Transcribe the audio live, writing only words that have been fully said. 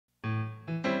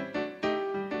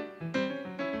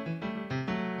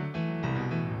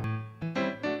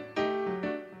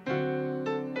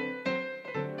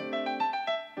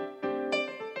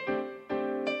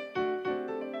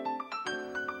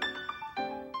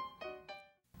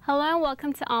Hello and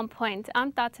welcome to On Point.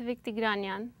 I'm Tatevik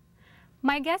Tigranyan.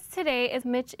 My guest today is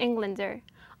Mitch Englander.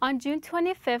 On June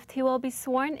 25th, he will be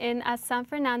sworn in as San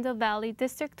Fernando Valley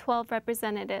District 12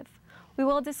 representative. We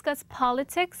will discuss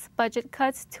politics, budget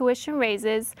cuts, tuition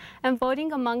raises, and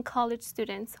voting among college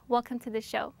students. Welcome to the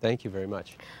show. Thank you very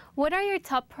much. What are your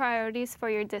top priorities for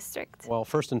your district? Well,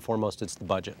 first and foremost, it's the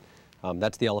budget.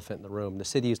 That's the elephant in the room. The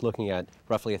city is looking at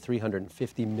roughly a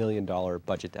 $350 million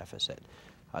budget deficit.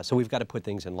 So we've got to put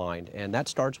things in line, and that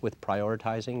starts with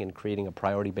prioritizing and creating a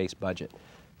priority-based budget.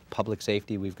 Public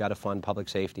safety, we've got to fund public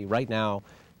safety. Right now,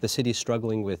 the city is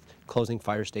struggling with closing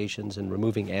fire stations and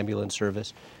removing ambulance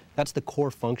service. That's the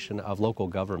core function of local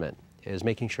government, is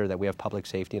making sure that we have public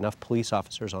safety, enough police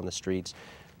officers on the streets.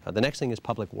 The next thing is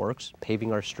public works,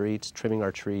 paving our streets, trimming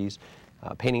our trees,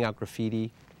 painting out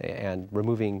graffiti, and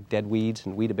removing dead weeds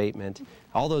and weed abatement,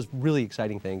 all those really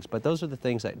exciting things. But those are the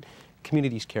things that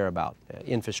communities care about,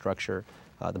 infrastructure,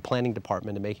 the planning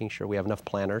department, and making sure we have enough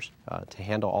planners to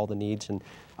handle all the needs and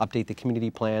update the community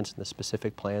plans and the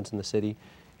specific plans in the city,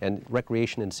 and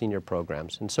recreation and senior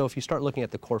programs. And so if you start looking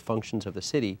at the core functions of the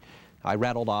city, I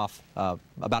rattled off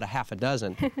about a half a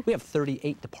dozen. We have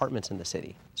 38 departments in the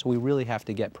city. So we really have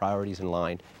to get priorities in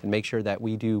line and make sure that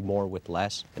we do more with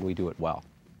less and we do it well.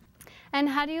 And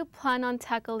how do you plan on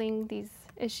tackling these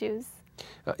issues?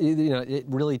 It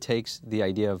really takes the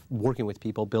idea of working with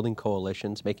people, building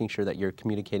coalitions, making sure that you're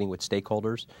communicating with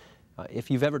stakeholders.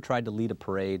 If you've ever tried to lead a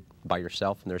parade by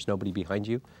yourself and there's nobody behind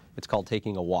you, it's called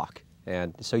taking a walk.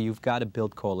 And so you've got to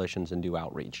build coalitions and do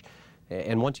outreach.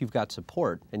 And once you've got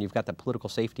support and you've got the political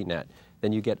safety net,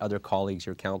 then you get other colleagues,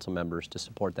 your council members, to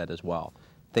support that as well.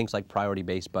 Things like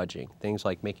priority-based budgeting, things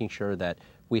like making sure that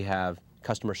we have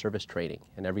customer service training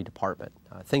in every department,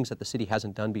 things that the city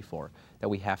hasn't done before that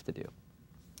we have to do.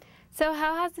 So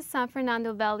how has the San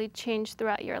Fernando Valley changed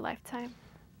throughout your lifetime?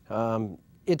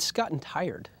 It's gotten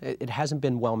tired. It hasn't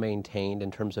been well maintained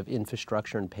in terms of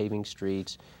infrastructure and paving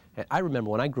streets. And I remember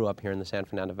when I grew up here in the San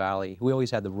Fernando Valley, we always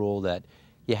had the rule that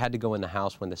you had to go in the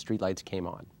house when the streetlights came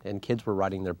on, and kids were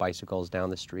riding their bicycles down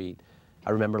the street. I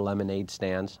remember lemonade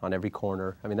stands on every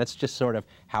corner. I mean, that's just sort of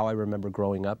how I remember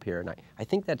growing up here, and I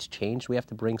think that's changed. We have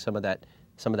to bring some of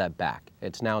that back.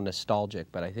 It's now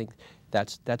nostalgic, but I think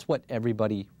that's what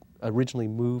everybody originally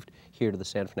moved here to the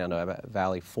San Fernando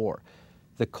Valley for.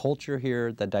 The culture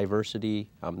here, the diversity,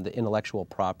 the intellectual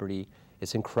property,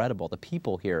 it's incredible. The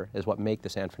people here is what make the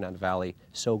San Fernando Valley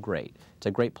so great. It's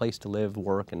a great place to live,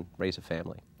 work, and raise a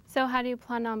family. So how do you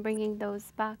plan on bringing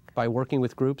those back? By working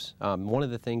with groups. One of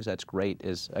the things that's great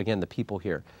is, again, the people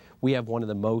here. We have one of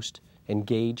the most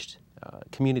engaged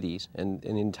communities in the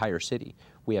entire city.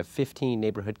 We have 15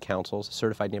 neighborhood councils,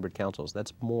 certified neighborhood councils.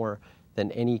 That's more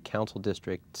than any council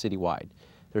district citywide.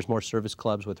 There's more service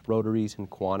clubs with Rotaries and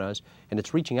Kiwanis, and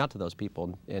it's reaching out to those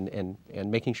people and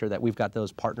making sure that we've got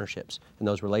those partnerships and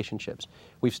those relationships.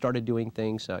 We've started doing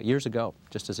things years ago,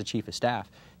 just as a chief of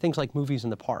staff, things like movies in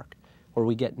the park, where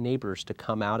we get neighbors to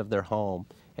come out of their home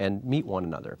and meet one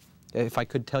another. If I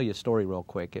could tell you a story real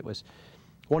quick, it was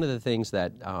one of the things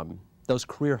that, those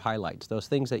career highlights, those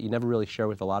things that you never really share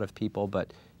with a lot of people,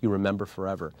 but you remember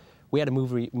forever. We had a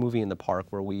movie in the park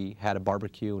where we had a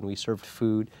barbecue and we served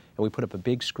food, and we put up a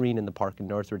big screen in the park in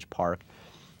Northridge Park.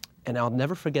 And I'll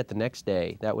never forget the next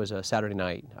day, that was a Saturday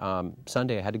night.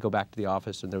 Sunday I had to go back to the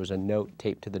office and there was a note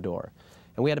taped to the door.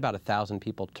 And we had about 1,000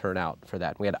 people turn out for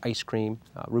that. We had ice cream,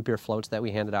 root beer floats that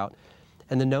we handed out.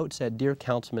 And the note said, "Dear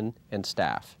councilman and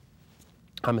staff,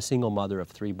 I'm a single mother of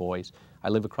 3 boys. I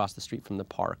live across the street from the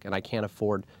park and I can't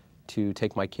afford to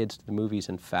take my kids to the movies.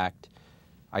 In fact,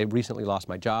 I recently lost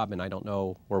my job and I don't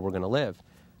know where we're going to live.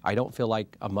 I don't feel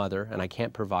like a mother and I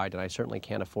can't provide, and I certainly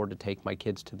can't afford to take my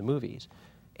kids to the movies."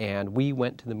 And we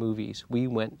went to the movies. We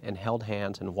went and held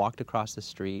hands and walked across the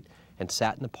street and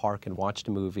sat in the park and watched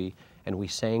a movie, and we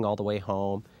sang all the way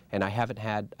home, and I haven't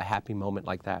had a happy moment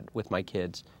like that with my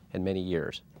kids in many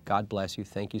years. God bless you.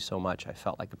 Thank you so much. I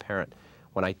felt like a parent.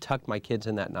 When I tucked my kids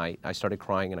in that night, I started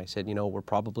crying and I said, we're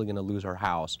probably going to lose our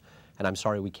house, and I'm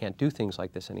sorry we can't do things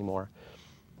like this anymore.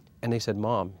 And they said,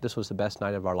 "Mom, this was the best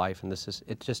night of our life, and it's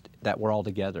just that we're all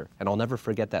together." And I'll never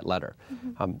forget that letter.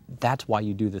 Mm-hmm. That's why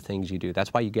you do the things you do.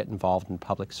 That's why you get involved in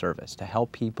public service, to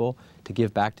help people, to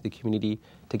give back to the community,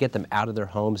 to get them out of their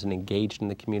homes and engaged in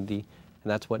the community. And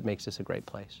that's what makes this a great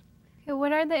place.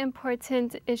 What are the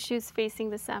important issues facing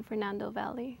the San Fernando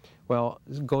Valley? Well,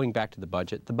 going back to the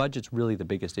budget's really the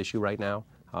biggest issue right now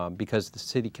because the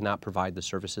city cannot provide the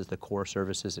services, the core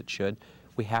services it should.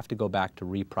 We have to go back to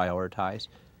reprioritize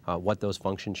what those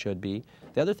functions should be.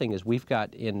 The other thing is we've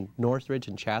got in Northridge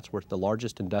and Chatsworth the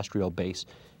largest industrial base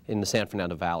in the San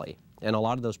Fernando Valley. And a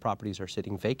lot of those properties are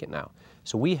sitting vacant now.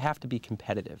 So we have to be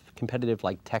competitive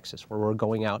like Texas, where we're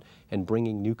going out and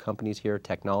bringing new companies here,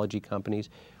 technology companies.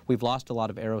 We've lost a lot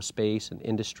of aerospace and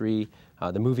industry,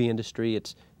 the movie industry.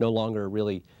 It's no longer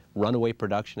really runaway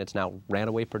production, it's now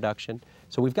ranaway production.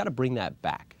 So we've got to bring that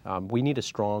back. We need a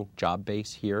strong job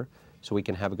base here so we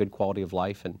can have a good quality of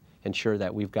life and ensure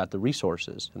that we've got the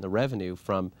resources and the revenue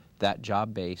from that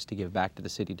job base to give back to the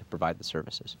city to provide the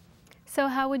services. So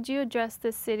how would you address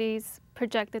the city's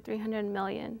projected $300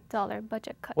 million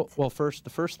budget cut? Well, the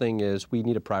first thing is we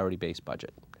need a priority-based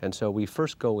budget. And so we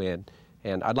first go in,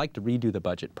 and I'd like to redo the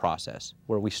budget process,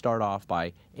 where we start off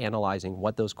by analyzing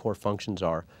what those core functions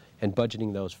are and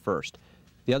budgeting those first.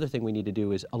 The other thing we need to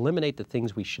do is eliminate the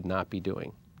things we should not be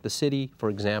doing. The city, for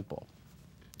example,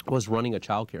 was running a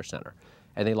child care center,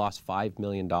 and they lost $5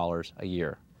 million a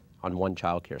year on one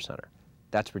child care center.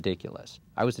 That's ridiculous.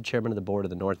 I was the chairman of the board of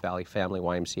the North Valley Family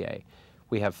YMCA.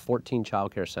 We have 14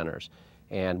 child care centers,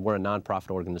 and we're a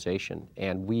nonprofit organization,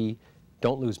 and we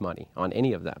don't lose money on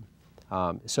any of them.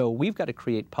 So we've got to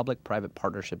create public-private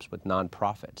partnerships with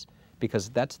nonprofits, because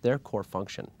that's their core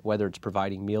function, whether it's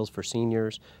providing meals for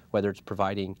seniors, whether it's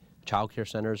providing child care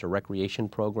centers or recreation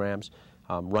programs,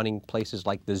 running places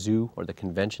like the zoo or the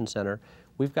convention center.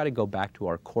 We've got to go back to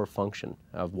our core function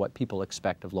of what people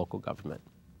expect of local government.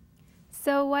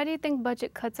 So why do you think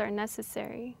budget cuts are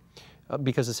necessary?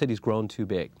 Because the city's grown too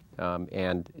big,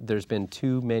 and there's been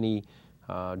too many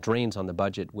drains on the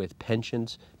budget with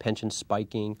pensions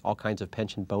spiking, all kinds of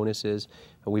pension bonuses.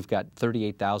 We've got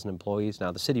 38,000 employees.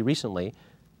 Now, the city recently,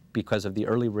 because of the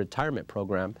early retirement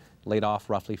program, laid off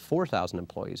roughly 4,000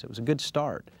 employees. It was a good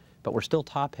start, but we're still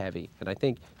top-heavy. And I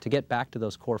think to get back to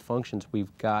those core functions,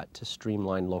 we've got to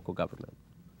streamline local government.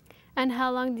 And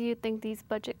how long do you think these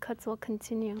budget cuts will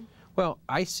continue? Well,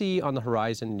 I see on the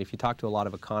horizon, and if you talk to a lot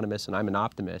of economists, and I'm an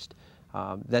optimist,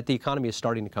 that the economy is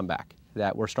starting to come back,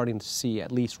 that we're starting to see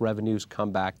at least revenues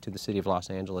come back to the city of Los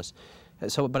Angeles.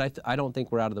 So, but I don't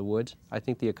think we're out of the woods. I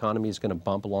think the economy is going to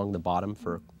bump along the bottom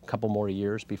for a couple more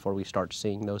years before we start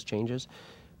seeing those changes.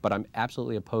 But I'm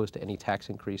absolutely opposed to any tax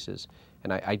increases,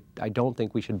 and I don't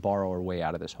think we should borrow our way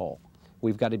out of this hole.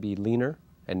 We've got to be leaner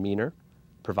and meaner,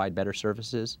 provide better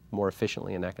services more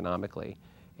efficiently and economically,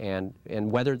 and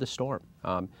weather the storm.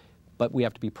 But we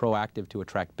have to be proactive to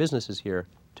attract businesses here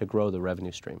to grow the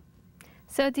revenue stream.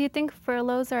 So do you think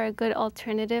furloughs are a good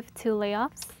alternative to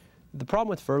layoffs? The problem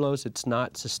with furloughs, it's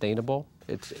not sustainable.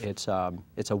 It's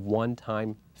a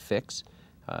one-time fix.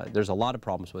 There's a lot of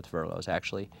problems with furloughs,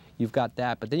 actually. You've got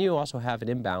that, but then you also have an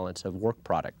imbalance of work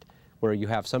product, where you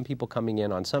have some people coming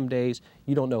in on some days,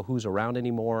 you don't know who's around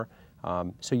anymore.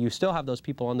 So you still have those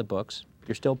people on the books.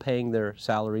 You're still paying their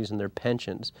salaries and their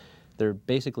pensions. They're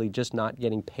basically just not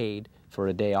getting paid for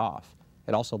a day off.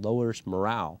 It also lowers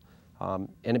morale.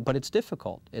 But it's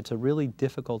difficult. It's a really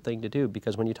difficult thing to do,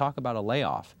 because when you talk about a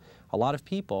layoff, a lot of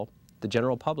people, the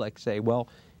general public, say, well,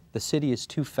 the city is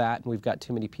too fat and we've got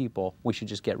too many people, we should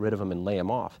just get rid of them and lay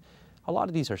them off. A lot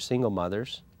of these are single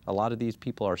mothers. A lot of these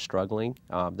people are struggling.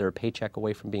 They're a paycheck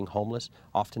away from being homeless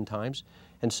oftentimes.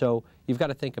 And so you've got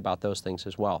to think about those things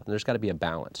as well. And there's got to be a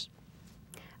balance.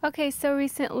 Okay, so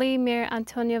recently Mayor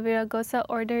Antonio Villaraigosa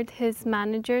ordered his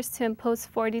managers to impose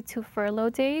 42 furlough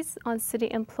days on city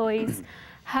employees.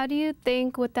 How do you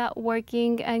think, with that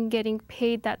working and getting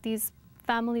paid, that these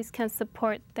families can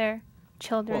support their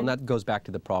children? Well, and that goes back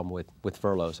to the problem with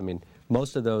furloughs. I mean,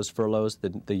 most of those furloughs,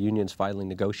 the unions finally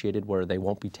negotiated where they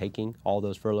won't be taking all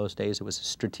those furlough days. It was a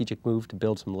strategic move to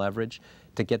build some leverage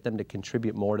to get them to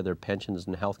contribute more to their pensions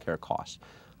and health care costs.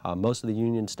 Most of the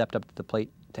unions stepped up to the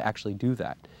plate to actually do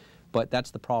that. But that's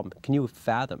the problem. Can you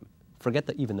fathom, forget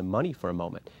even the money for a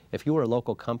moment, if you were a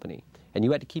local company and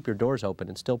you had to keep your doors open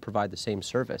and still provide the same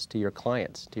service to your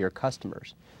clients, to your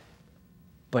customers,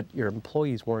 but your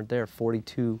employees weren't there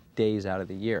 42 days out of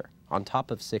the year, on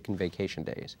top of sick and vacation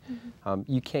days,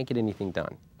 you can't get anything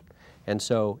done. And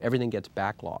so everything gets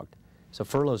backlogged. So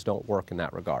furloughs don't work in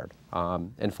that regard.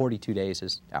 And 42 days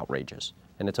is outrageous,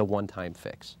 and it's a one-time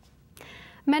fix.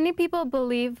 Many people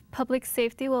believe public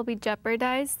safety will be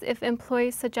jeopardized if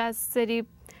employees such as city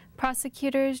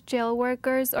prosecutors, jail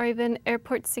workers, or even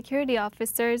airport security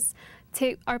officers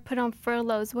are put on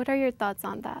furloughs. What are your thoughts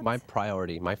on that? My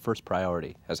first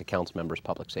priority as a council member is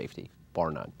public safety,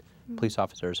 bar none. Police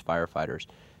officers, firefighters.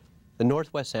 The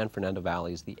Northwest San Fernando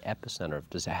Valley is the epicenter of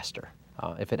disaster.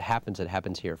 If it happens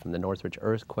here, from the Northridge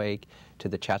earthquake to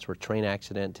the Chatsworth train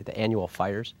accident to the annual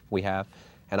fires we have.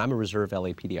 And I'm a reserve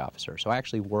LAPD officer, so I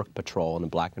actually work patrol in the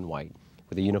black and white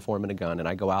with a uniform and a gun, and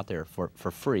I go out there for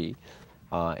free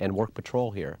and work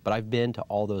patrol here. But I've been to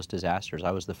all those disasters.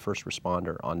 I was the first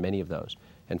responder on many of those,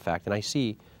 in fact, and I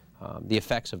see the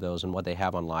effects of those and what they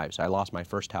have on lives. I lost my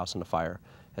first house in a fire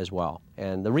as well.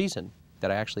 And the reason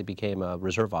that I actually became a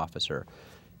reserve officer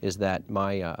is that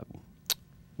my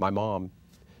mom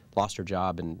lost her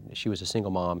job, and she was a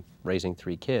single mom raising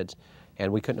 3 kids,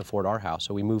 and we couldn't afford our house,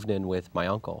 so we moved in with my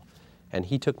uncle. And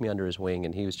he took me under his wing,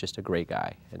 and he was just a great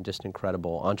guy and just an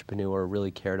incredible entrepreneur,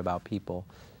 really cared about people.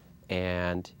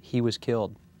 And he was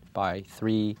killed by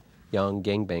 3 young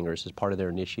gangbangers as part of their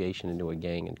initiation into a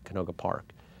gang in Canoga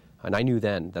Park. And I knew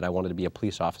then that I wanted to be a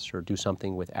police officer, do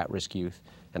something with at-risk youth,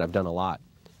 and I've done a lot.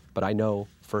 But I know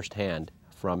firsthand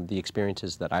from the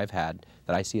experiences that I've had,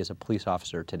 that I see as a police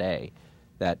officer today,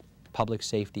 that public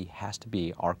safety has to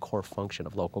be our core function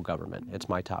of local government. It's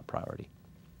my top priority.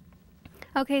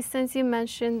 Okay, since you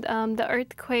mentioned the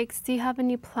earthquakes, do you have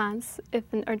any plans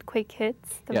if an earthquake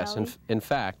hits the Yes, valley? in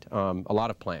fact, a lot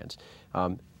of plans.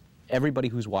 Everybody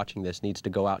who's watching this needs to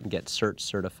go out and get CERT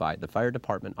certified. The fire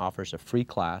department offers a free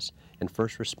class in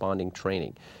first responding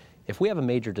training. If we have a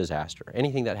major disaster,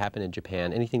 anything that happened in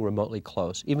Japan, anything remotely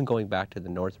close, even going back to the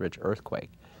Northridge earthquake,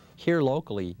 here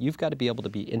locally, you've got to be able to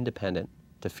be independent,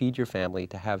 to feed your family,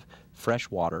 to have fresh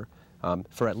water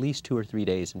for at least 2 or 3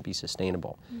 days and be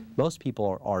sustainable. Most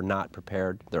people are not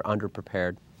prepared, they're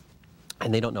underprepared,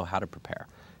 and they don't know how to prepare.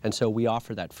 And so we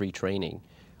offer that free training.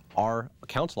 Our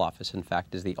council office, in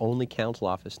fact, is the only council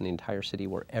office in the entire city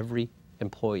where every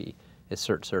employee is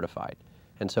CERT certified.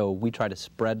 And so we try to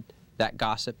spread that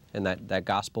gossip and that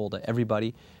gospel to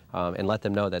everybody and let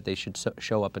them know that they should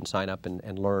show up and sign up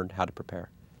and learn how to prepare.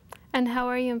 And how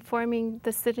are you informing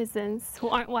the citizens who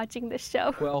aren't watching this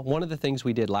show? Well, one of the things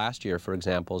we did last year, for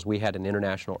example, is we had an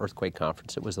international earthquake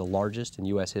conference. It was the largest in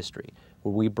U.S. history,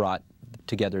 where we brought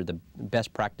together the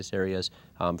best practice areas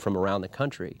from around the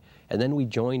country. And then we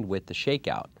joined with the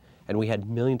shakeout. And we had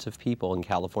millions of people in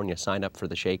California sign up for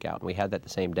the shakeout, and we had that the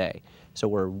same day. So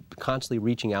we're constantly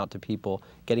reaching out to people,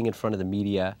 getting in front of the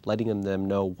media, letting them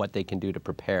know what they can do to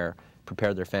prepare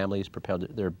their families, prepare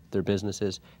their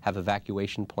businesses, have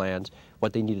evacuation plans,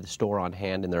 what they need to store on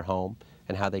hand in their home,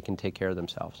 and how they can take care of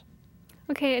themselves.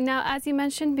 Okay, now as you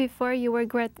mentioned before, you were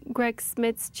Greg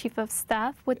Smith's chief of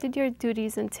staff. What did your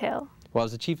duties entail? Well,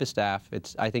 as the chief of staff,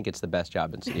 I think it's the best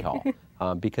job in City Hall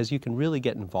because you can really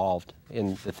get involved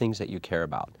in the things that you care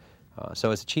about.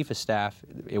 So as a chief of staff,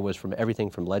 it was from everything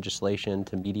from legislation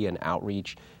to media and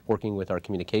outreach, working with our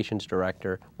communications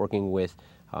director, working with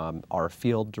our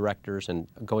field directors and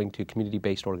going to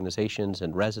community-based organizations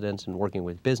and residents and working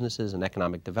with businesses and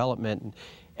economic development and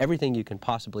everything you can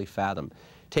possibly fathom.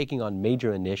 Taking on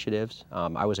major initiatives.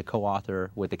 I was a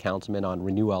co-author with the councilman on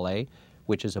Renew LA,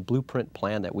 which is a blueprint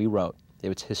plan that we wrote.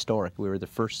 It's historic. We were the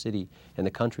first city in the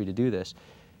country to do this.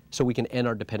 So we can end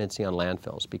our dependency on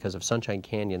landfills. Because of Sunshine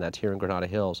Canyon, that's here in Granada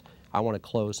Hills, I want to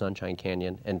close Sunshine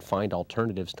Canyon and find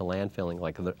alternatives to landfilling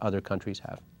like other countries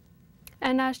have.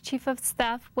 And as chief of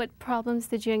staff, what problems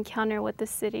did you encounter with the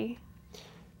city?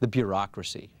 The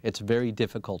bureaucracy. It's very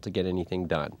difficult to get anything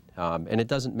done. And it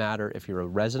doesn't matter if you're a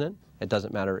resident, it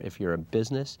doesn't matter if you're a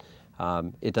business,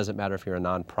 it doesn't matter if you're a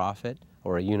nonprofit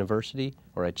or a university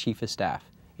or a chief of staff.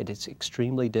 It is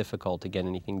extremely difficult to get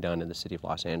anything done in the city of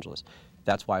Los Angeles.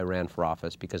 That's why I ran for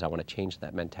office, because I want to change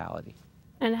that mentality.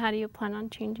 And how do you plan on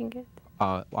changing it?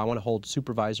 I want to hold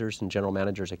supervisors and general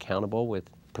managers accountable with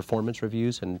performance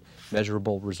reviews and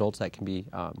measurable results that can be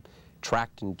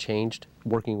tracked and changed,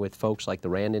 working with folks like the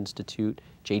Rand Institute,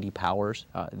 J.D. Powers.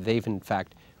 They've, in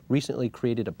fact, recently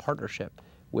created a partnership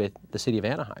with the city of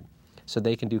Anaheim so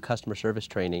they can do customer service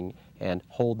training and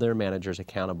hold their managers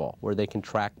accountable, where they can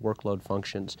track workload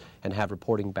functions and have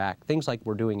reporting back, things like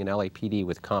we're doing in LAPD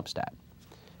with CompStat.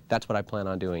 That's what I plan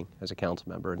on doing as a council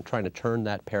member and trying to turn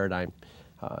that paradigm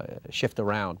shift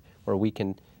around where we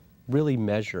can really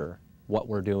measure what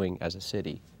we're doing as a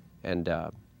city and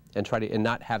try to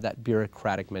not have that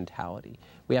bureaucratic mentality.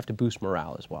 We have to boost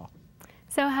morale as well.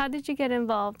 So how did you get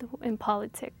involved in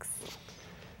politics?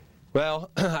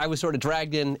 Well, I was sort of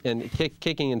dragged in and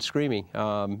kicking and screaming.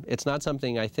 It's not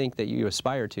something I think that you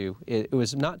aspire to. It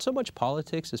was not so much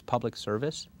politics as public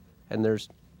service, and there's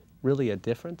really a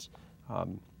difference.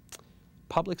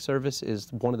 Public service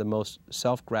is one of the most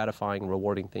self-gratifying,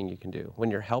 rewarding thing you can do.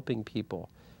 When you're helping people,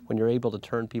 when you're able to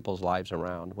turn people's lives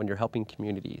around, when you're helping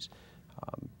communities,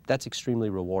 that's extremely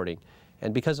rewarding.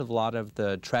 And because of a lot of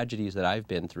the tragedies that I've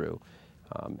been through,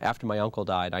 after my uncle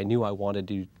died, I knew I wanted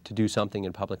to do something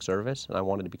in public service, and I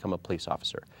wanted to become a police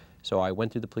officer. So I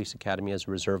went through the police academy as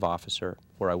a reserve officer,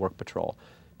 where I worked patrol.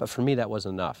 But for me, that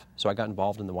wasn't enough. So I got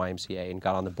involved in the YMCA and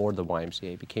got on the board of the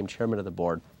YMCA, became chairman of the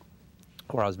board,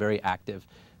 where I was very active,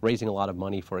 raising a lot of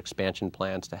money for expansion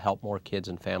plans to help more kids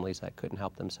and families that couldn't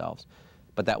help themselves.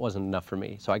 but that wasn't enough for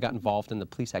me. So I got involved in the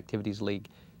Police Activities League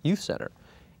Youth Center.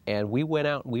 And we went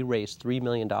out and we raised $3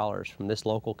 million from this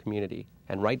local community.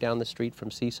 And right down the street from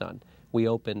CSUN, we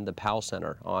opened the PAL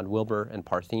Center on Wilbur and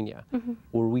Parthenia,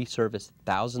 where we service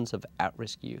thousands of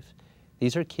at-risk youth.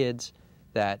 These are kids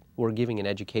that we're giving an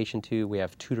education to. We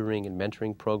have tutoring and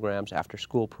mentoring programs,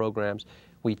 after-school programs.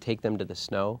 We take them to the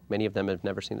snow. Many of them have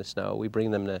never seen the snow. We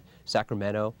bring them to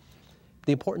Sacramento.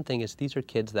 The important thing is these are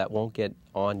kids that won't get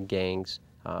on gangs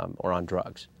or on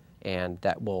drugs, and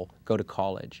that will go to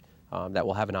college, that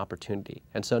will have an opportunity.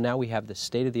 And so now we have the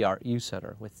state-of-the-art youth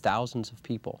center with thousands of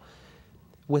people.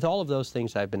 With all of those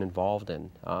things I've been involved in,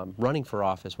 running for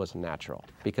office was natural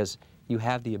because you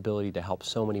have the ability to help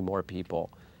so many more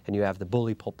people, and you have the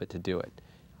bully pulpit to do it.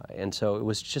 And so it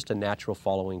was just a natural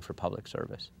following for public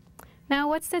service. Now,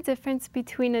 what's the difference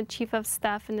between a chief of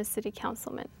staff and a city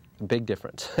councilman? Big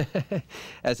difference.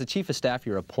 As a chief of staff,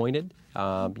 you're appointed.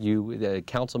 The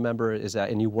council member is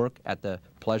and you work at the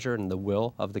pleasure and the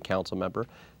will of the council member.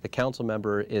 The council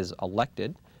member is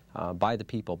elected by the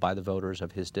people, by the voters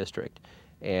of his district.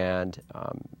 And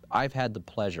I've had the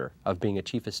pleasure of being a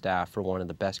chief of staff for one of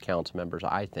the best council members,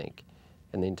 I think,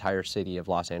 in the entire city of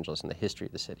Los Angeles and the history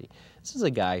of the city. This is a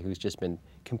guy who's just been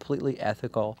completely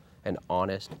ethical and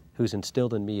honest, who's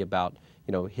instilled in me about,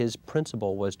 his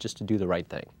principle was just to do the right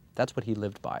thing. That's what he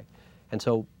lived by. And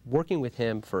so working with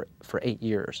him for 8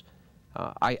 years,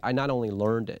 I not only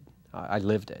learned it, I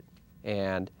lived it.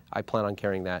 And I plan on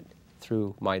carrying that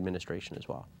through my administration as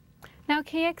well. Now,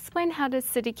 can you explain how the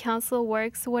city council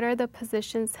works? What are the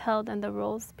positions held and the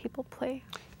roles people play?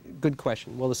 Good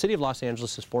question. Well, the city of Los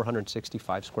Angeles is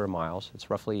 465 square miles. It's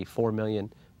roughly 4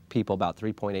 million people, about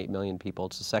 3.8 million people.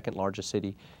 It's the second largest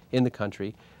city in the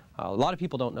country. A lot of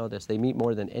people don't know this. They meet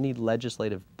more than any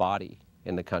legislative body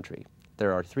in the country.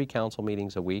 There are 3 council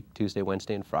meetings a week, Tuesday,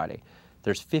 Wednesday, and Friday.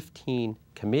 There's 15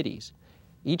 committees.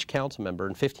 Each council member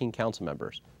and 15 council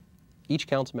members. Each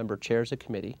council member chairs a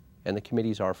committee, and the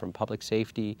committees are from public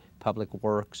safety, public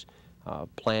works,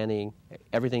 planning,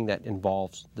 everything that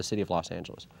involves the city of Los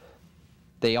Angeles.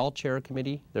 They all chair a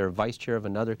committee, they're vice chair of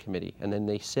another committee, and then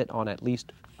they sit on at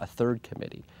least a 3rd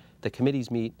committee. The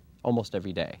committees meet almost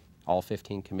every day, all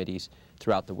 15 committees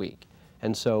throughout the week.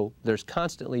 And so there's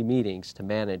constantly meetings to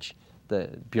manage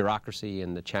the bureaucracy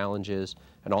and the challenges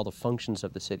and all the functions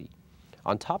of the city.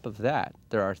 On top of that,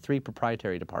 there are 3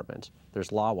 proprietary departments.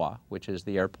 There's LAWA, which is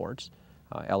the airports,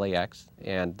 LAX,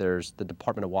 and there's the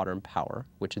Department of Water and Power,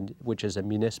 which is a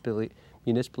municipally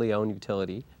owned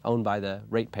utility owned by the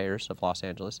ratepayers of Los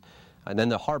Angeles, and then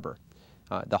the harbor.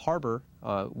 The harbor,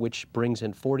 which brings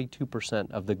in 42%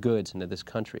 of the goods into this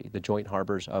country, the joint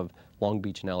harbors of Long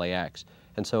Beach and LAX.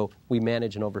 And so we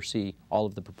manage and oversee all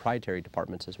of the proprietary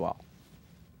departments as well.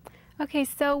 Okay,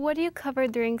 so what do you cover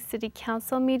during city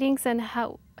council meetings, and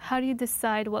how do you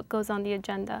decide what goes on the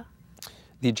agenda?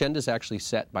 The agenda is actually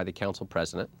set by the council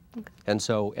president. Okay. And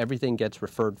so everything gets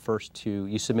referred first to,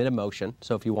 you submit a motion.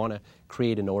 So if you want to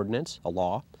create an ordinance, a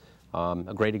law,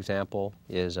 a great example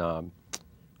is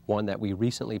one that we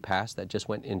recently passed that just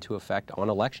went into effect on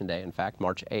Election Day, in fact,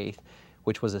 March 8th,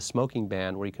 which was a smoking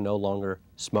ban where you can no longer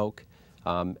smoke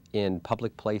in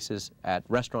public places at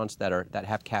restaurants that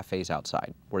have cafes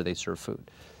outside where they serve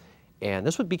food. And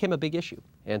this became a big issue.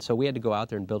 And so we had to go out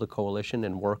there and build a coalition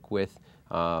and work with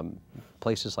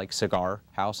places like cigar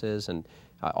houses and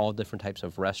all different types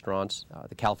of restaurants,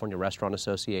 the California Restaurant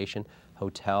Association,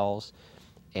 hotels,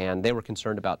 and they were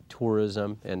concerned about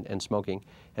tourism and smoking.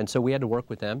 And so we had to work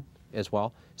with them as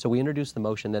well. So we introduced the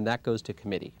motion, then that goes to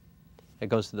committee. It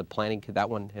goes to the planning, that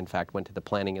one in fact went to the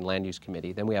Planning and Land Use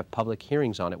Committee. Then we have public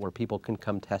hearings on it where people can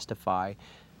come testify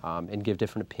and give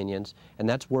different opinions. And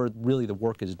that's where really the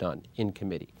work is done in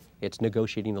committee. It's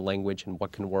negotiating the language and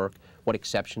what can work, what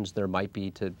exceptions there might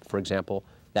be to, for example,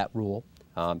 that rule.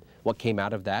 What came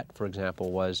out of that, for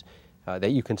example, was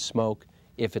that you can smoke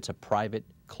if it's a private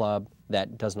club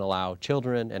that doesn't allow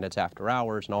children and it's after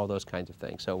hours and all those kinds of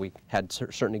things. So we had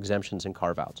certain exemptions and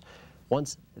carve-outs.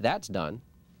 Once that's done,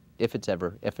 if it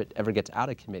ever gets out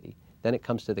of committee, then it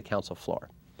comes to the council floor.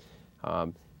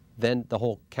 Then the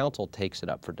whole council takes it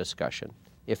up for discussion.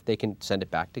 If they can send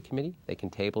it back to committee, they can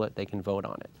table it, they can vote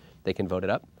on it. They can vote it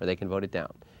up or they can vote it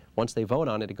down. Once they vote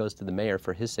on it, it goes to the mayor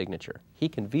for his signature. He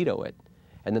can veto it,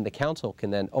 and then the council can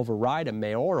then override a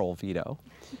mayoral veto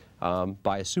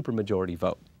by a supermajority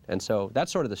vote. And so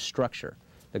that's sort of the structure,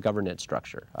 the governance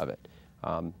structure of it.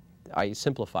 I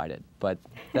simplified it, but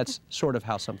that's sort of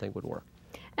how something would work.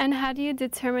 And how do you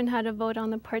determine how to vote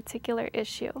on a particular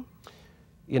issue?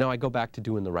 You know, I go back to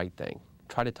doing the right thing.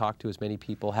 Try to talk to as many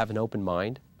people, have an open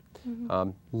mind,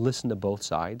 listen to both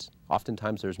sides.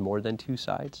 Oftentimes there's more than 2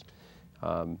 sides.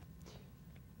 The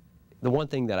one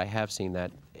thing that I have seen,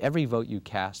 that every vote you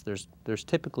cast, there's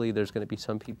typically going to be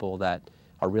some people that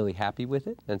are really happy with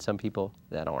it and some people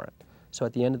that aren't. So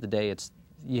at the end of the day,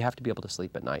 you have to be able to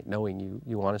sleep at night knowing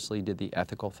you honestly did the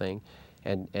ethical thing,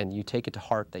 and you take it to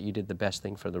heart that you did the best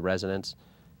thing for the residents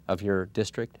of your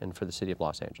district and for the city of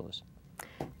Los Angeles.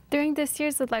 During this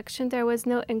year's election, there was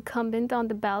no incumbent on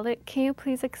the ballot. Can you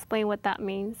please explain what that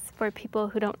means for people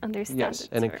who don't understand it? Yes,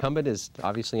 an incumbent is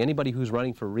obviously anybody who's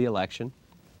running for re-election.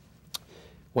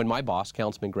 When my boss,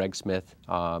 Councilman Greg Smith,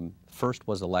 first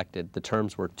was elected, the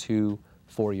terms were 2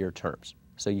 4-year terms.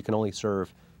 So you can only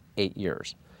serve 8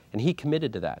 years. And he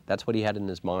committed to that. That's what he had in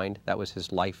his mind. That was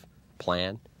his life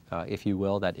plan, if you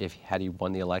will, that had he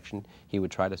won the election, he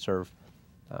would try to serve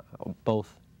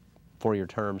both 4-year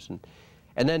terms.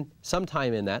 And then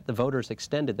sometime in that, the voters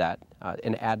extended that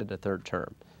and added a 3rd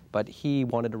term. But he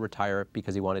wanted to retire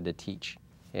because he wanted to teach.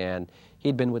 And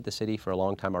he'd been with the city for a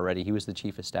long time already. He was the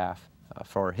chief of staff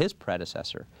for his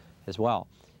predecessor as well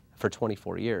for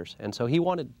 24 years. And so he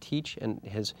wanted to teach, and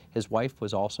his wife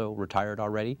was also retired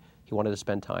already. He wanted to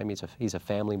spend time. He's a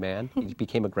family man. He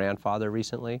became a grandfather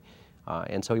recently.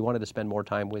 And so he wanted to spend more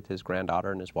time with his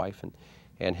granddaughter and his wife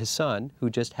and his son, who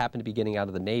just happened to be getting out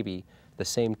of the Navy the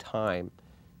same time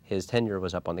his tenure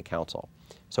was up on the council.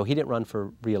 So he didn't run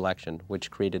for re-election,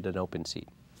 which created an open seat.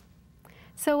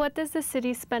 So what does the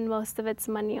city spend most of its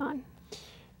money on?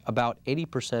 About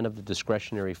 80% of the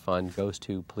discretionary fund goes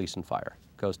to police and fire,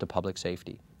 goes to public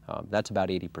safety. That's about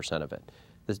 80% of it.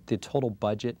 The total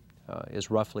budget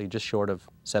is roughly just short of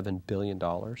 $7 billion,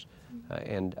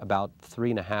 and about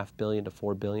 $3.5 billion to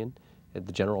 $4 billion at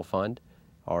the general fund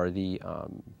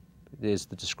is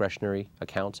the discretionary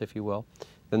accounts, if you will.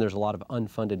 Then there's a lot of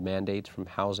unfunded mandates from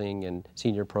housing and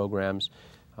senior programs,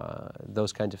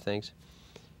 those kinds of things.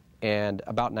 And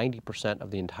about 90%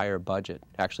 of the entire budget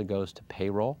actually goes to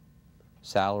payroll,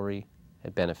 salary,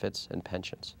 and benefits, and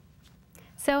pensions.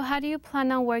 So how do you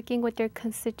plan on working with your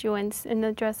constituents in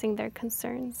addressing their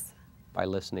concerns? By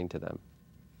listening to them.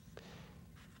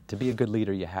 To be a good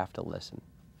leader, you have to listen.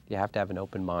 You have to have an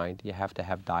open mind. You have to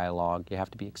have dialogue. You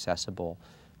have to be accessible.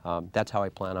 That's how I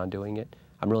plan on doing it.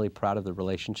 I'm really proud of the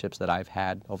relationships that I've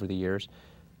had over the years.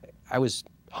 I was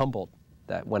humbled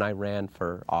that when I ran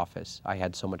for office, I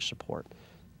had so much support.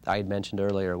 I had mentioned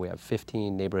earlier we have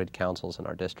 15 neighborhood councils in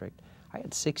our district. I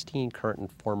had 16 current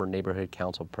and former neighborhood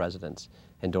council presidents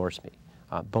endorse me,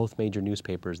 both major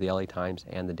newspapers, the LA Times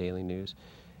and the Daily News.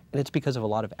 And it's because of a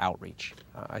lot of outreach.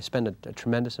 I spend a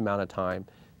tremendous amount of time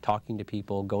talking to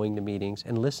people, going to meetings,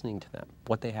 and listening to them,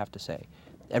 what they have to say.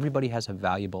 Everybody has a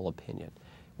valuable opinion.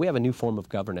 We have a new form of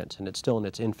governance, and it's still in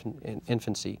its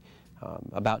infancy,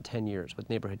 about 10 years with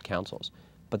neighborhood councils.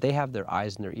 But they have their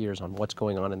eyes and their ears on what's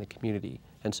going on in the community.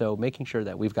 And so making sure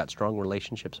that we've got strong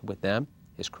relationships with them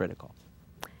is critical.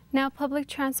 Now, public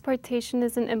transportation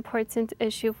is an important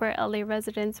issue for LA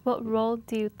residents. What role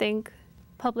do you think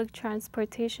public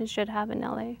transportation should have in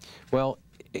LA? Well,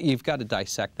 you've got to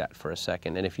dissect that for a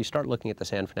second. And if you start looking at the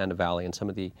San Fernando Valley and some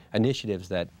of the initiatives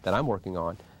that I'm working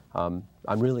on,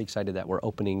 I'm really excited that we're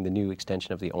opening the new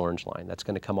extension of the Orange Line. That's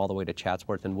going to come all the way to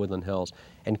Chatsworth and Woodland Hills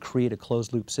and create a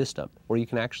closed-loop system where you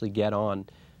can actually get on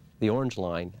the Orange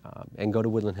Line and go to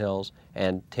Woodland Hills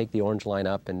and take the Orange Line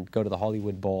up and go to the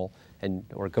Hollywood Bowl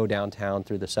or go downtown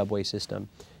through the subway system.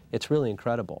 It's really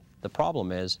incredible. The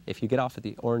problem is, if you get off at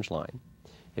the Orange Line,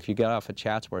 if you get off at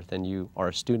Chatsworth and you are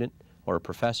a student or a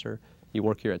professor, you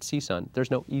work here at CSUN,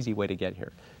 there's no easy way to get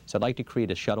here. So I'd like to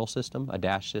create a shuttle system, a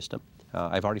dash system.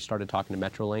 I've already started talking to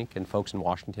Metrolink and folks in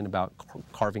Washington about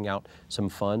carving out some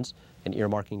funds and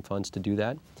earmarking funds to do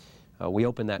that. We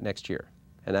open that next year,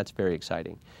 and that's very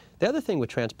exciting. The other thing with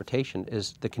transportation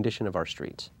is the condition of our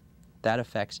streets. That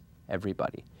affects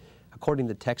everybody. According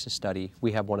to the Texas study,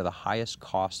 we have one of the highest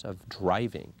costs of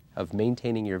driving, of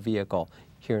maintaining your vehicle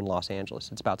here in Los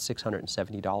Angeles. It's about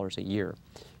 $670 a year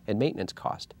in maintenance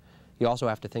cost. You also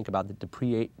have to think about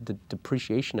the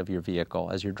depreciation of your vehicle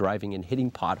as you're driving and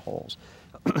hitting potholes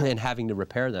and having to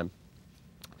repair them.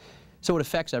 So it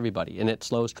affects everybody, and it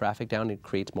slows traffic down and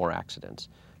creates more accidents.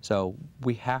 So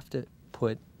we have to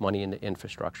put money into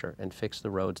infrastructure and fix the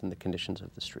roads and the conditions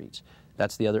of the streets.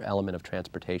 That's the other element of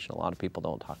transportation a lot of people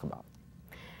don't talk about.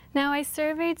 Now, I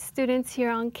surveyed students here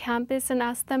on campus and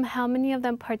asked them how many of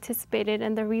them participated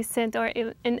in the recent or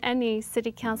in any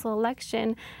city council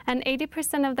election, and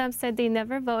 80% of them said they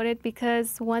never voted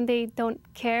because, one, they don't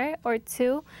care, or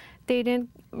two, they didn't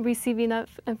receive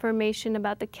enough information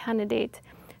about the candidate.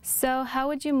 So how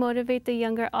would you motivate the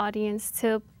younger audience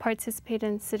to participate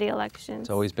in city elections? It's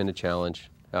always been a challenge,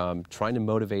 trying to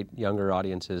motivate younger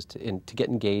audiences to get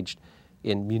engaged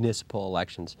in municipal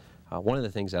elections. One of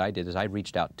the things that I did is I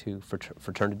reached out to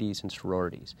fraternities and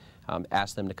sororities,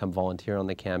 asked them to come volunteer on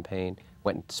the campaign,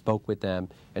 went and spoke with them,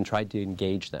 and tried to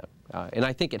engage them. And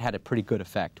I think it had a pretty good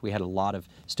effect. We had a lot of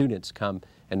students come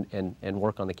and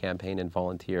work on the campaign and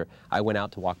volunteer. I went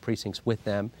out to walk precincts with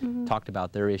them, talked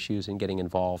about their issues and getting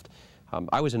involved.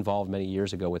 I was involved many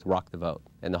years ago with Rock the Vote,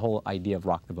 and the whole idea of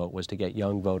Rock the Vote was to get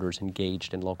young voters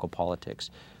engaged in local politics,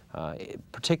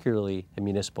 particularly in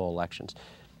municipal elections.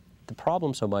 The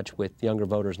problem so much with younger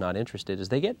voters not interested is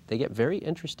they get very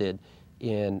interested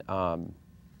in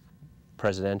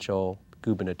presidential,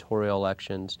 gubernatorial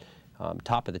elections,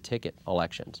 top of the ticket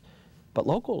elections. But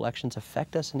local elections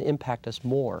affect us and impact us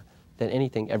more than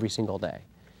anything every single day.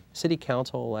 City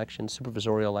council elections,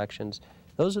 supervisorial elections,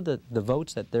 those are the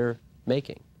votes that they're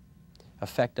making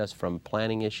affect us from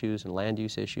planning issues and land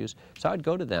use issues. So I'd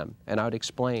go to them and I would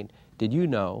explain, did you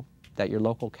know that your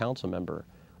local council member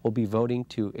will be voting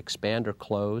to expand or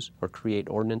close or create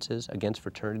ordinances against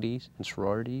fraternities and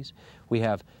sororities? We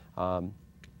have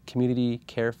community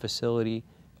care facility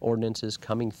ordinances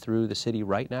coming through the city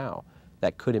right now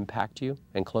that could impact you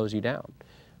and close you down.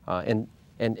 And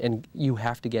you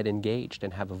have to get engaged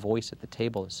and have a voice at the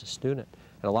table as a student.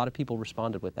 And a lot of people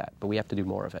responded with that, but we have to do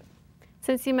more of it.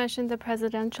 Since you mentioned the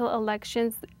presidential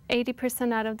elections,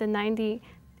 90% out of the 90%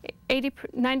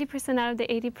 out of the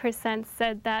 80%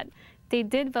 said that they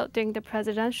did vote during the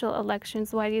presidential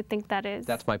elections. Why do you think that is?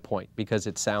 That's my point, because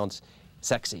it sounds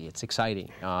sexy, it's exciting.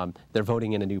 They're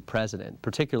voting in a new president,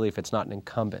 particularly if it's not an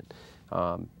incumbent.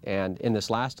 And in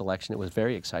this last election, it was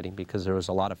very exciting because there was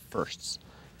a lot of firsts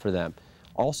for them.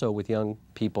 Also, with young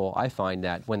people, I find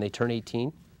that when they turn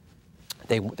 18,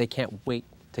 they can't wait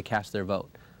to cast their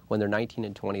vote. When they're 19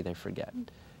 and 20, they forget.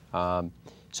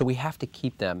 So we have to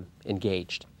keep them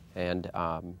engaged and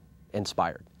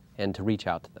inspired and to reach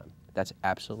out to them. That's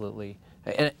absolutely,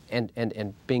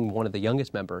 and being one of the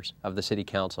youngest members of the City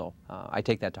Council, I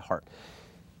take that to heart.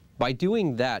 By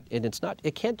doing that, and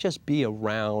it can't just be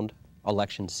around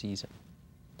election season.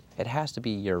 It has to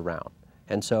be year-round.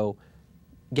 And so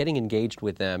getting engaged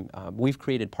with them, we've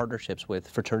created partnerships with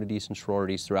fraternities and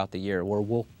sororities throughout the year where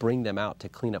we'll bring them out to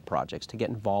cleanup projects, to get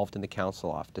involved in the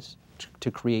council office,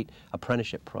 to create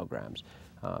apprenticeship programs.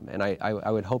 And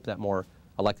I would hope that more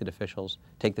elected officials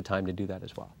take the time to do that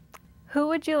as well. Who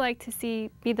would you like to see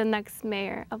be the next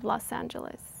mayor of Los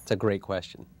Angeles? It's a great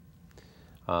question.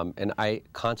 And I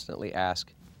constantly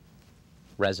ask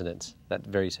residents that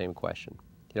very same question.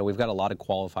 You know, we've got a lot of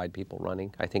qualified people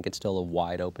running. I think it's still a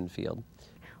wide open field.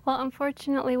 Well,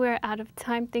 unfortunately, we're out of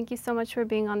time. Thank you so much for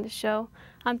being on the show.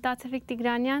 I'm Tatevik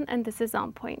Tigranyan, and this is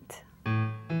On Point.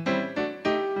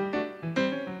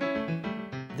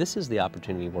 This is the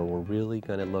opportunity where we're really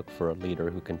going to look for a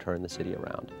leader who can turn the city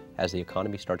around as the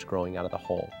economy starts growing out of the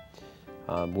hole.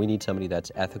 We need somebody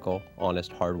that's ethical,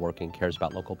 honest, hardworking, cares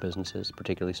about local businesses,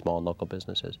 particularly small and local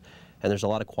businesses. And there's a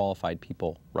lot of qualified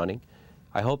people running.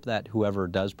 I hope that whoever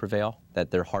does prevail,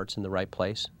 that their heart's in the right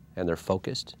place and they're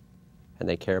focused and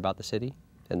they care about the city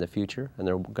and the future and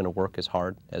they're going to work as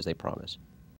hard as they promise.